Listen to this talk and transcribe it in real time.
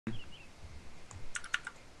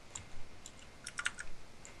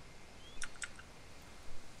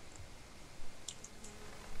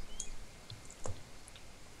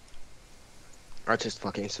I just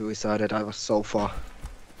fucking suicided, I was so far.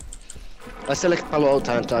 I select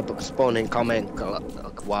Balota and type spawn incoming,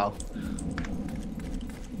 like, wow.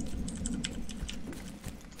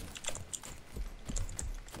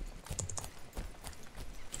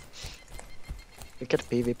 You get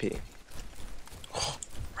PvP. Oh,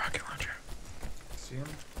 rocket launcher. See him?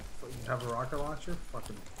 You have a rocket launcher?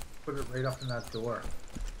 Fucking put it right up in that door.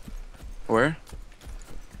 Where?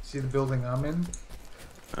 See the building I'm in?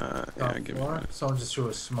 Yeah, give me a minute. Someone just threw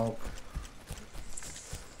a smoke.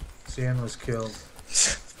 CN was killed.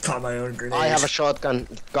 Got my own grenade. I have a shotgun.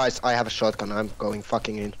 Guys, I have a shotgun. I'm going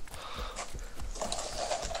fucking in.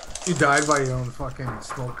 You died by your own fucking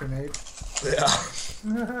smoke grenade? Yeah.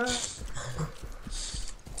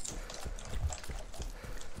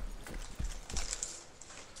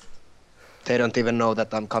 They don't even know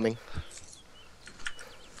that I'm coming.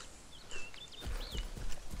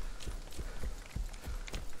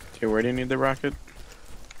 Okay, where do you need the rocket?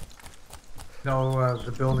 No,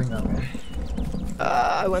 the building I'm in.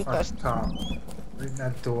 I went Up past. top. Right in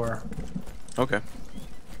that door. Okay.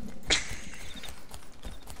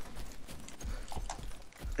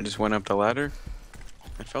 I just went up the ladder.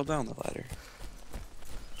 I fell down the ladder.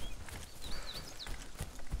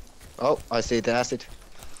 Oh, I see the acid.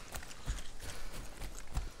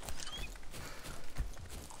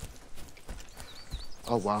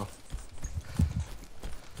 Oh wow.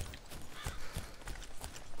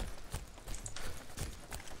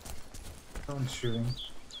 Someone's shooting.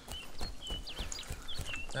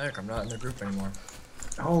 Heck, I'm not in the group anymore.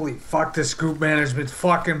 Holy fuck, this group management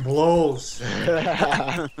fucking blows.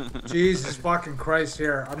 Jesus fucking Christ,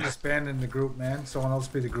 here. I'm disbanding the group, man. Someone else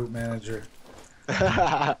be the group manager.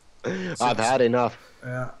 I've had enough.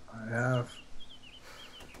 Yeah, I have.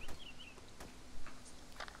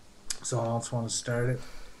 Someone else want to start it?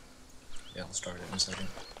 Yeah, I'll start it in a second.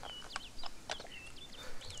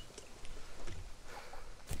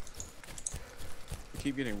 I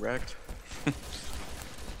keep getting wrecked.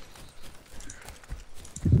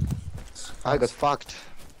 I got fucked.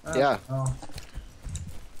 Yeah. Oh.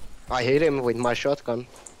 I hit him with my shotgun.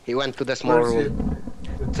 He went to the small Where's room.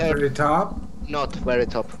 it? The very top? Not very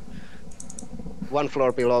top. One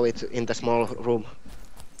floor below it in the small room.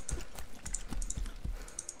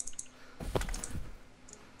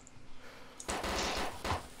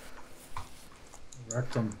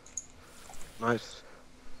 Wrecked him. Nice.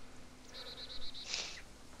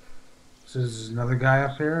 So there's another guy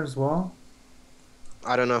up here as well?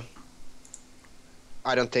 I don't know.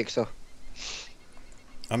 I don't think so.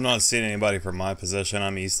 I'm not seeing anybody from my position.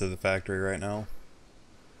 I'm east of the factory right now.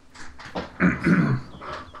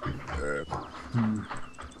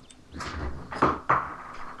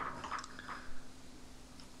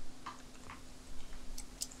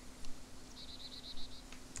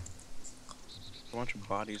 A bunch of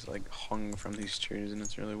bodies like hung from these trees, and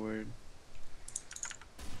it's really weird.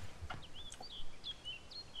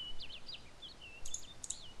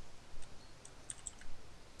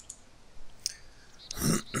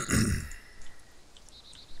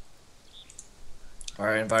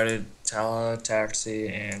 Alright, I invited Tala, Taxi,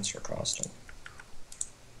 and Sir Croston.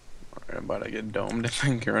 Alright, I'm about to get domed, I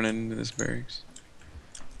think, running into this barracks.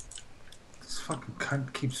 This fucking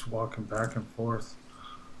cunt keeps walking back and forth.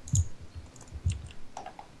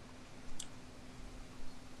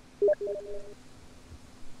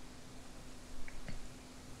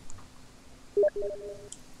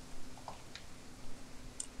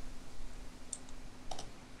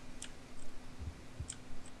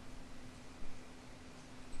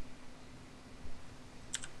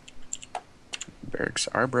 Barracks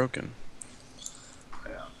are broken.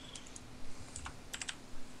 Yeah.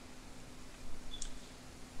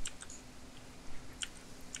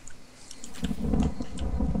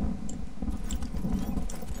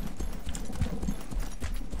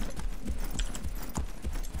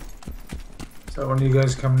 So when are you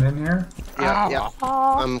guys coming in here? Yeah, yeah.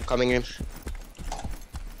 I'm coming in.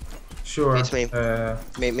 Sure. It's me.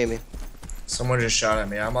 Me. Someone just shot at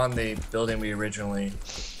me. I'm on the building we originally...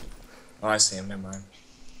 Oh, I see him. Never mind.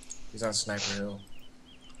 He's on Sniper Hill.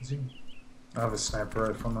 Is he? I have a sniper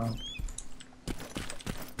rifle now.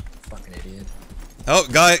 Fucking idiot. Oh,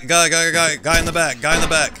 guy in the back. Guy in the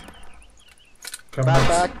back. Coming up.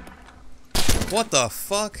 Back. What the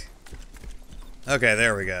fuck? Okay,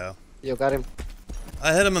 there we go. You got him.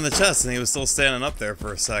 I hit him in the chest and he was still standing up there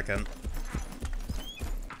for a second.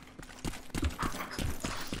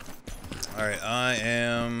 Alright, I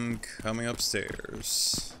am coming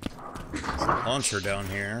upstairs. There's a launcher down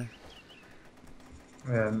here.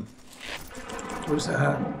 And where's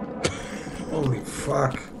that? Holy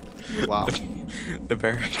fuck. Wow. The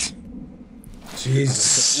barracks.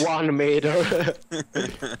 Jesus. 1 meter.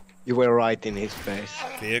 You were right in his face.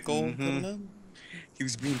 Vehicle coming in? He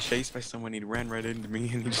was being chased by someone. He ran right into me,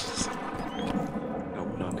 and he just.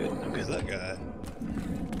 No, no good. No Who's good. that guy?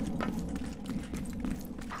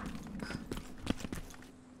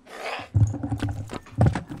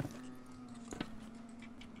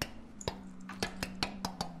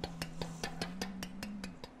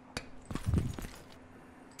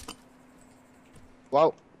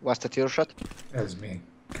 Wow, was that your shot? That's me.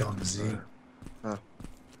 Killing the Z. Oh.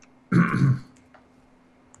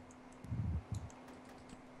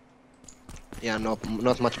 Yeah,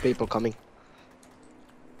 not much people coming.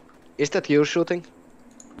 Is that you shooting?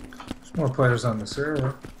 There's more players on the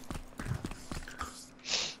server.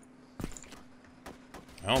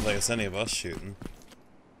 I don't think it's any of us shooting.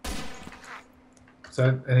 Is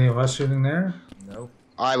that any of us shooting there? Nope.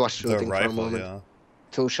 I was The shooting for a rifle, moment. yeah.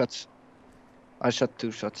 2 shots. I shot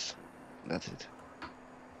 2 shots. That's it.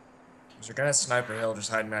 There's a guy at Sniper Hill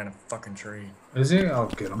just hiding behind a fucking tree. Is he? I'll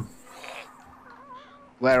get him.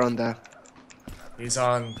 Where on there? He's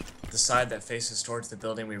on the side that faces towards the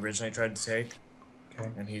building we originally tried to take. Okay.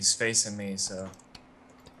 And he's facing me, so...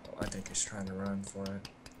 Well, I think he's trying to run for it.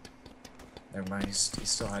 Never mind, he's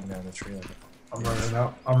still hiding behind the tree. I'm running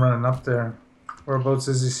up. I'm running up there. Whereabouts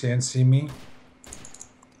is he? See me?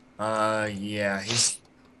 Yeah, he's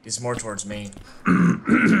more towards me.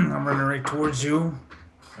 I'm running right towards you.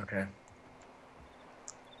 Okay.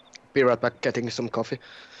 Be right back getting some coffee.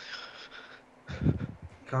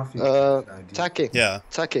 Coffee. Taki. Yeah.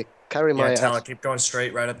 Taki, carry my Yeah, ass. Tala, keep going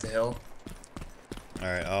straight right up the hill.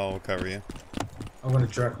 Alright, I'll cover you. I'm gonna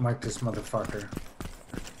direct mic this motherfucker.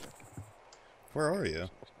 Where are you?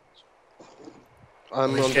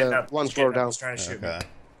 I'm He's on getting the up, 1 he's floor getting up, down. He's trying to shoot Okay.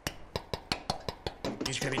 me.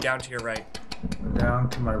 He's gonna be down to your right. Down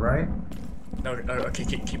to my right. No, okay,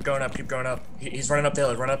 keep going up, keep going up. He's running up the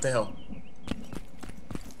hill, run up the hill.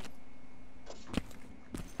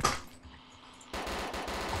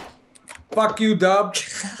 Fuck you, Dub.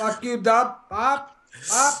 Fuck you, Dub. Up,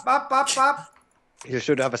 up, up, up, up. You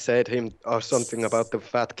should have said him or something about the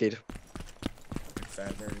fat kid.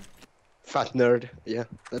 Fat nerd. Fat nerd. Yeah,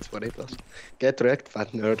 that's what it was. Get wrecked,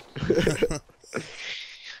 fat nerd.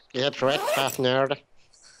 Get wrecked, fat nerd.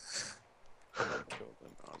 I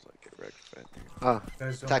was like, get wrecked, fat dude. Ah,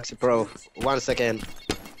 Guys don't Taxi have- Pro. Once again.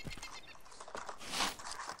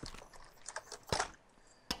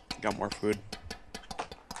 Got more food.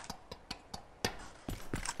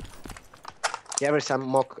 Give me some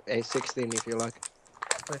mock A16 if you like.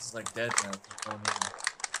 This place is like dead now.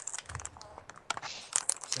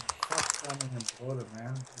 Fuck coming in Balota,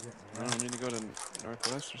 man. I need to go to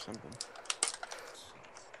Northwest or something.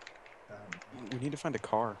 We need to find a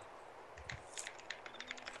car.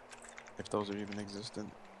 If those are even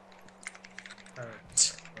existent.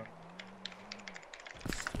 Alright.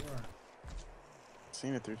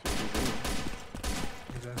 Seen it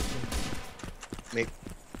 350. Me.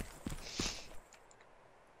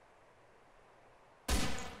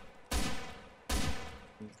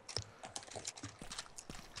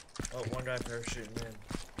 Oh, one guy parachuting in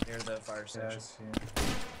near the fire Yeah, I station. see him.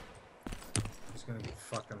 He's gonna get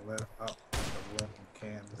fucking lit up like a broken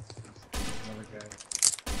can. Another guy.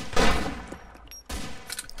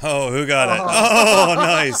 Oh, who got it? Oh,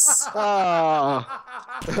 nice. Ah.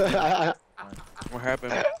 What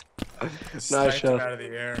happened? Sniped him shot. out of the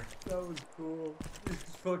air. That was cool. He's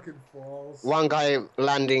fucking false. One guy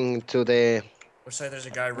landing to the Looks like there's a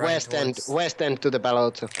guy running west end to the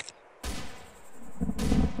Balota.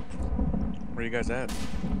 Where you guys at?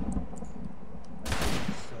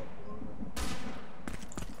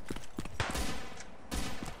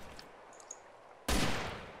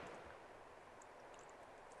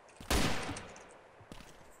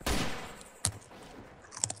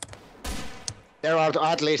 There are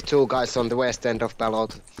at least 2 guys on the west end of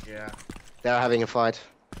Balota. Yeah. They're having a fight.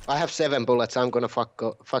 I have 7 bullets. I'm gonna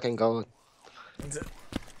fucking go.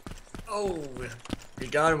 Oh, we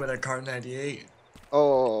got him with a Kar 98.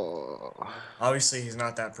 Oh. Obviously, he's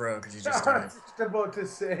not that pro because he just I died. was just about to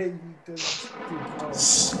say you just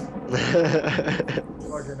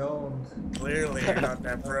fucking owned. Clearly, you're not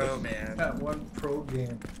that pro, man. That one pro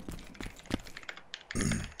game.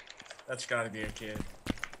 That's gotta be a kid.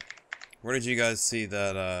 Where did you guys see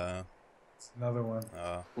that, It's another one.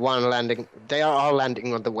 One landing. They are all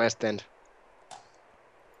landing on the west end.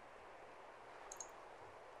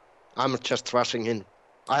 I'm just rushing in.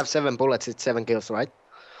 I have 7 bullets. It's 7 kills, right?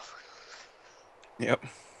 Yep.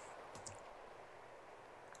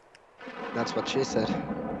 That's what she said.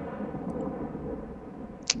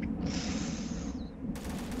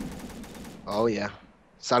 Oh yeah.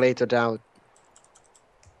 Salito down.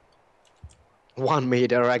 1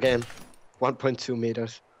 meter again. 1.2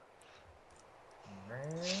 meters.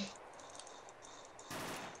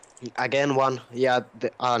 Again one. Yeah,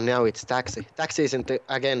 now it's Taxi. Taxi is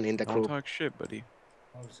again in the Don't group. talk shit, buddy.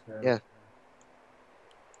 I was scared. Yeah.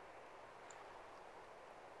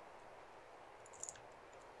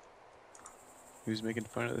 He was making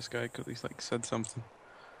fun of this guy because he's like said something.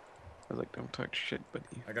 I was like, don't talk shit, buddy.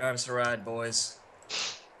 I got us a ride, boys.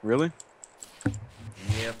 Really?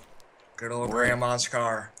 Yep. Good old Where? grandma's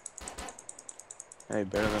car. Hey,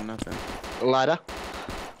 better than nothing. Ladder.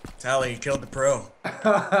 Tally, you killed the pro.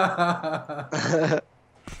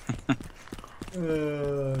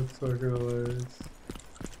 It's fucking hilarious.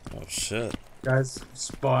 Oh shit. Guys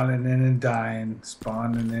spawning in and dying.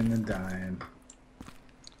 Spawning in and dying.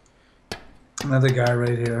 Another guy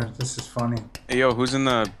right here. This is funny. Hey, yo, who's in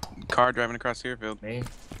the car driving across the airfield? Me?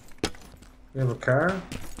 You have a car?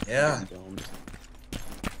 Yeah.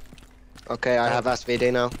 Okay, I have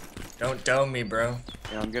SVD now. Don't dome me, bro.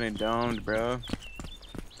 Yeah, I'm getting domed, bro.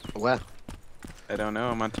 Where? I don't know.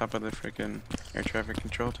 I'm on top of the freaking air traffic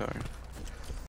control tower.